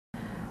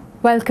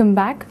Welcome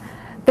back.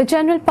 The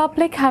general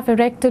public have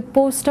erected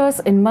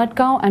posters in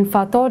Madgao and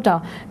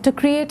Fatorda to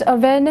create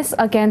awareness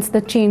against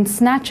the chain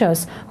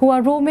snatchers who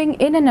are roaming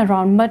in and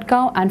around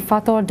Madgao and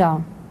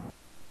Fatorda.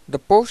 The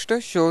poster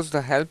shows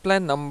the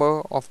helpline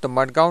number of the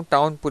Madgao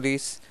Town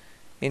Police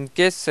in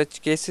case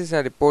such cases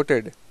are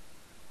reported.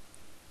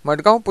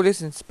 Madgao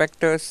Police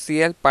Inspector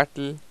C.L.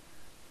 Patil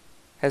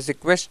has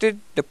requested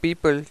the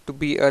people to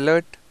be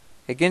alert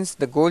against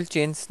the gold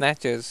chain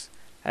snatchers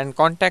and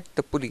contact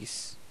the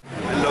police.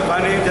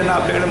 लोकांनी जेन्ना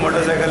आपल्याकडे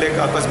motorcycle एक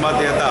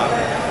अकस्मात येता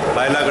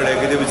बायलाकडे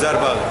कितें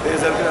विचारपाक ते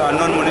जर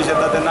अननोन मनीस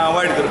येता तेन्ना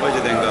अवॉयड करपाचें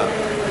तांकां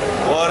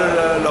और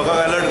लोकांक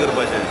अलर्ट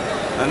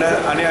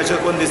करपाचें आनी अशें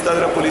कोण दिसता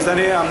जाल्यार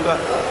पुलिसांनी आमकां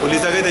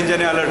पुलिसाकय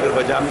तेंच्यांनी अलर्ट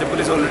करपाचें आमचे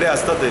पुलीस ऑलरेडी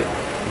आसता थंय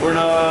पूण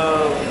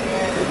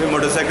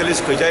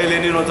मोटरसायकलिस्ट खंयच्याय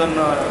लेनीन वचून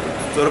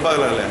चोरपाक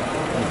लागले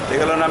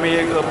तेका लागून आमी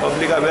एक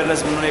पब्लीक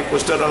अवेरनेस म्हणून एक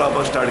पोस्टर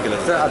लावपाक स्टार्ट केला.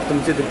 सर आतां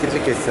तुमचे कितले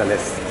केस जाले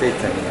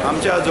तेच सांगा.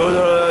 आमच्या जवळ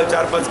जवळ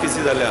 4-5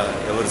 केसी जाल्या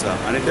ह्या वर्सा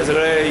आनी ते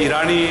सगळे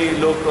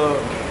इराणी लोक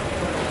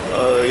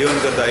येवन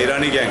करता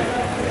इराणी गँग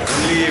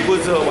ओन्ली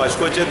एकूच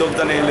वास्कोचे दोग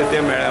जाण येयले ते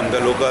मेळ्ळे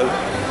आमकां लोकल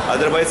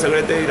अदरवायज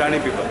सगळे ते Irani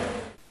people.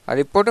 A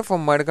reporter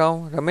from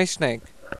Madgao, Ramesh Naik.